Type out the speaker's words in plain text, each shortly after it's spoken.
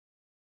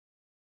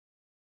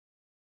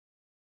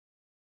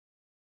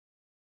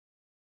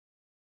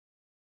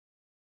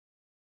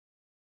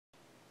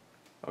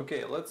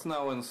Okay, let's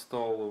now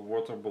install a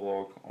water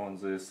block on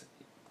this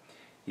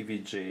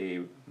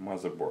EVGA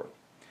motherboard.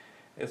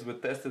 As we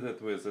tested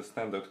it with the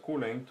standard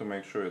cooling to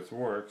make sure it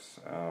works,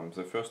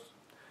 the first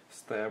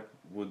step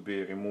would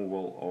be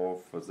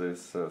removal of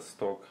this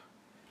stock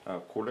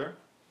cooler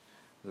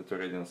that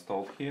already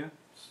installed here.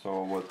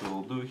 So what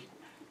we'll do,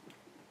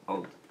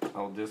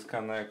 I'll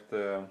disconnect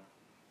the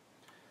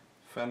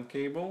fan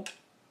cable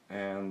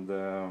and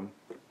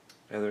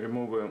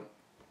remove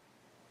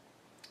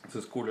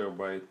this cooler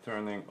by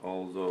turning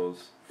all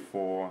those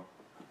 4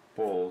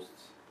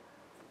 posts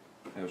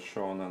as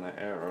shown in the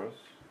arrows.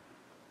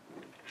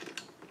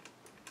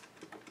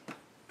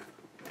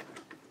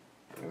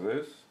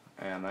 This,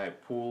 and I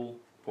pull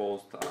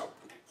post up.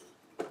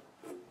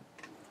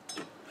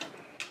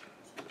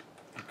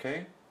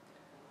 Okay,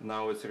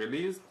 now it's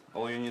released.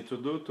 All you need to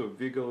do to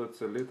wiggle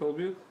it a little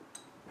bit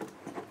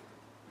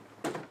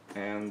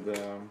and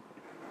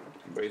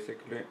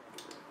basically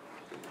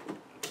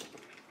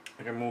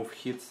remove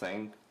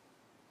heatsink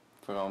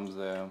from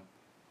the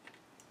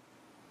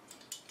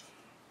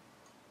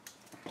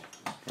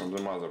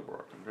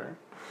motherboard. Okay.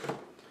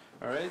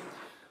 Alright,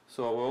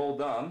 so we're all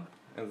done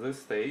at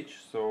this stage.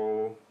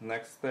 So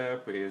next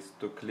step is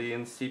to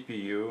clean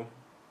CPU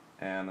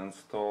and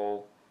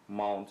install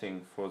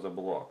mounting for the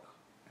block.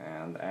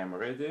 And I'm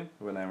ready.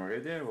 When I'm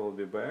ready, I will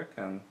be back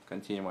and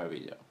continue my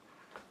video.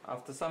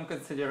 After some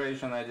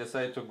consideration, I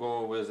decided to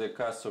go with the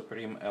CAS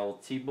Supreme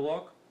LT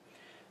block.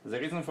 The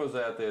reason for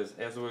that is,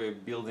 as we're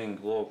building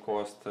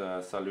low-cost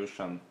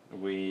solution,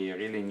 we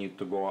really need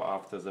to go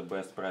after the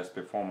best price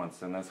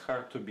performance, and it's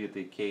hard to beat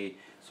the K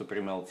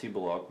Supreme LT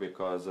block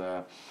because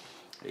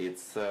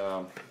it's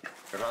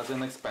rather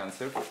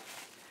inexpensive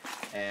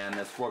and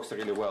it works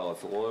really well.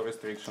 It's a low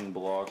restriction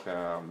block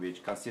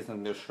which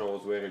consistently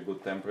shows very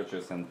good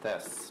temperatures and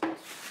tests.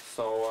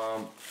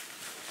 So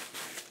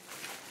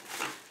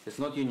it's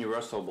not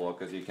universal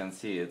block, as you can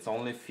see. It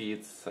only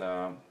fits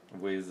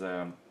with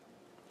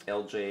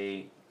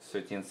LJ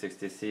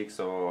 1366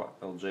 or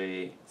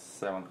LJ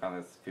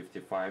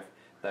 755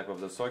 type of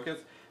the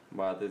sockets,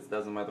 but it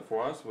doesn't matter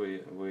for us. We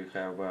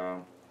have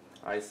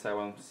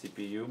i7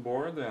 CPU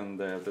board, and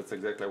that's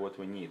exactly what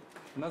we need.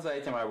 Another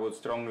item I would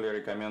strongly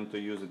recommend to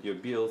use at your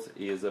builds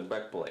is a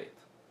backplate.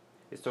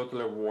 It's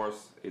totally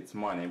worth its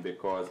money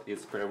because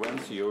it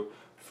prevents you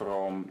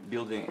from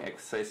building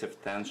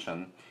excessive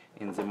tension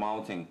in the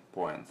mounting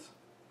points.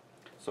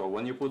 So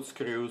when you put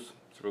screws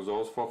through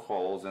those 4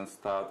 holes and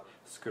start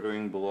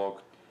screwing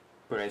block,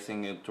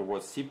 pressing it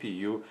towards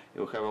CPU,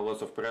 you'll have a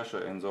lot of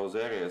pressure in those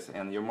areas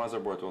and your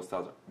motherboard will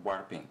start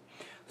warping.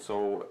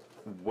 So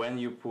when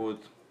you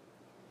put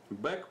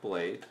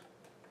backplate,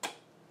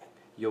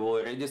 you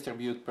will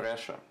redistribute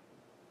pressure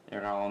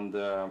around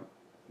the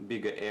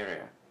bigger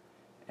area,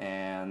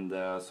 and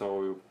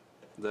so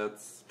that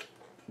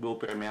will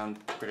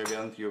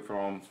prevent you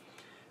from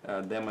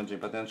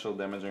potential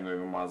damaging of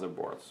your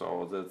motherboard.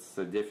 So that's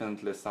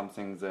definitely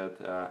something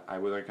that I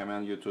would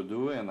recommend you to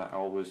do, and I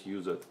always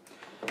use it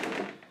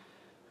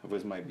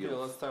with my builds.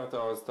 Okay, let's start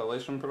our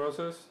installation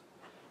process.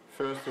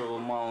 First we will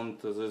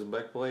mount this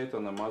backplate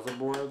on the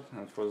motherboard,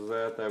 and for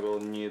that I will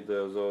need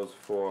those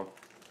 4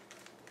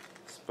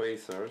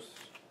 spacers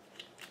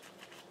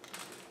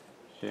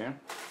here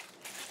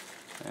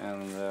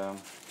and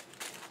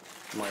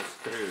my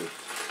screws.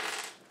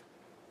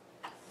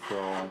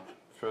 So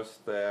first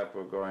step,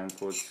 we're going to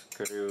put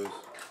screws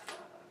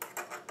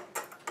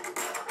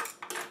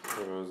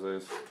through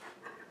this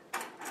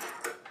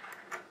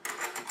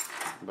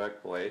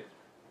backplate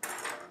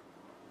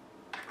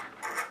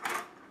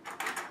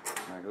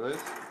like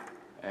this,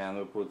 and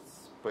we put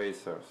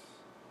spacers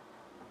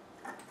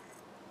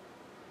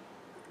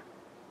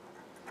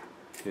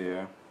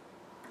here,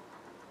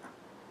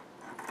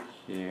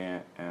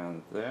 here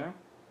and there.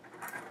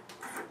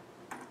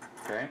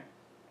 Okay.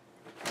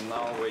 And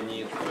now we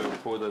need to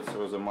put it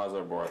through the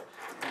motherboard.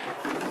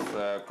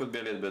 It could be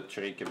a little bit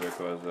tricky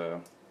because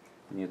you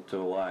need to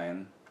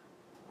line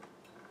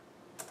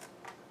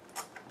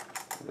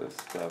this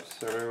stuff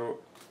through.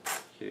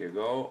 Here you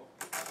go.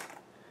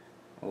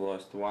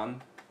 Lost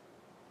one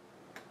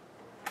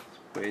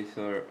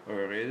spacer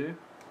already.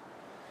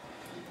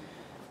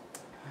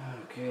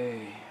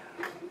 Okay.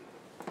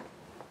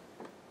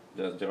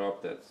 Just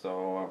dropped it.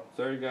 So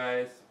sorry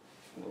guys,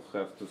 we'll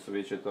have to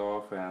switch it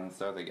off and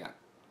start again.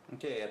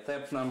 Okay,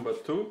 step number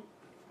 2,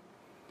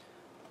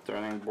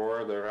 turning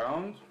board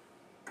around,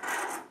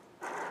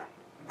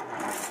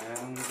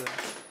 and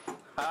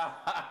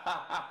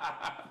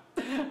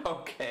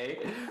okay,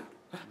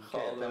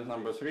 step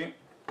number 3,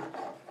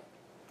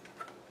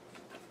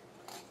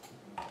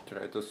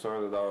 try to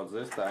sort it out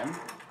this time.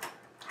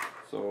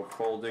 So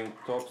folding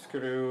top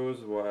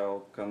screws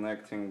while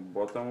connecting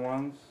bottom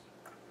ones.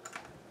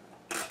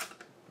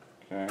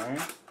 Okay.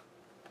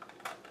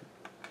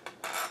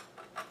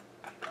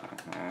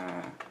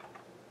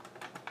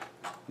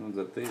 Not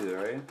that easy,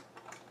 right?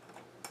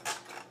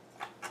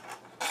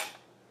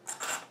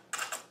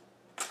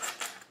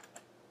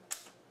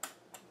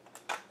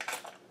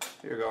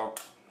 Here you go.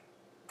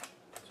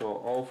 So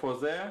all 4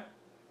 there,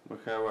 we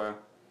have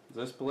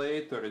this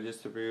plate to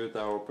redistribute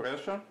our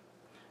pressure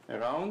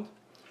around.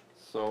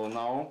 So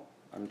now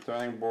I'm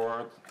turning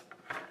board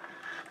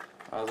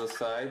other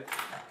side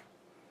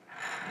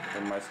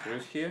and my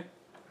screws here,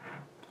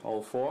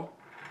 all four.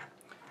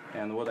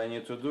 And what I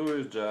need to do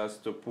is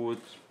just to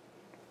put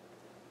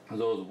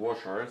those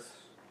washers,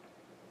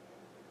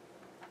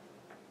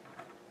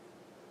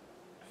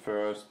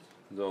 first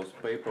those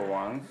paper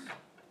ones,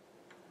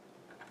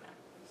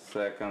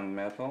 second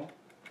metal,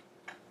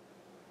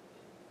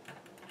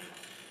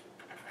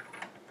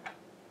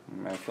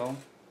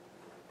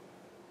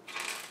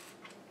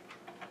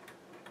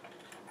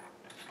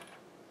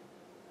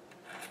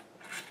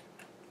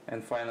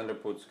 and finally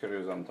put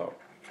screws on top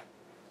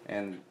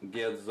and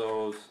get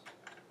those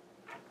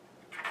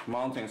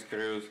mounting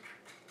screws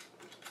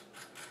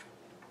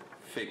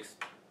fixed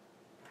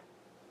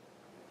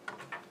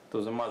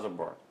to the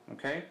motherboard.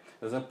 Okay,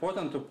 it's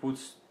important to put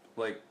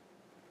like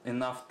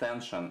enough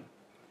tension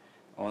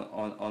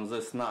on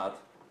this nut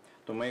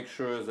to make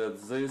sure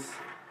that this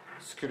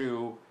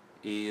screw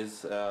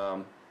is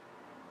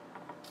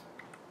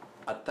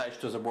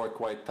attached to the board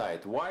quite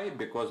tight. Why?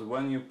 Because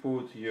when you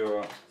put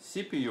your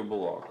CPU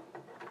block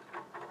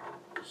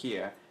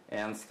here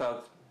and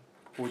start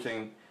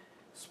putting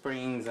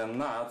springs and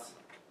nuts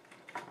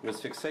with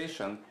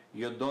fixation,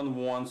 you don't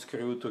want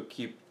screw to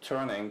keep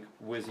turning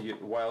with you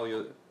while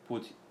you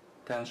put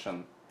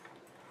tension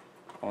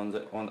on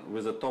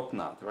with the top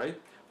nut, right?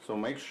 So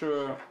make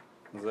sure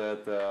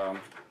that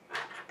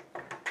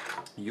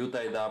you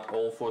tied up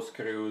all four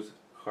screws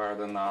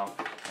hard enough,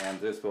 and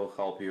this will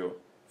help you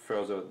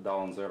further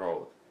down the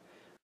road.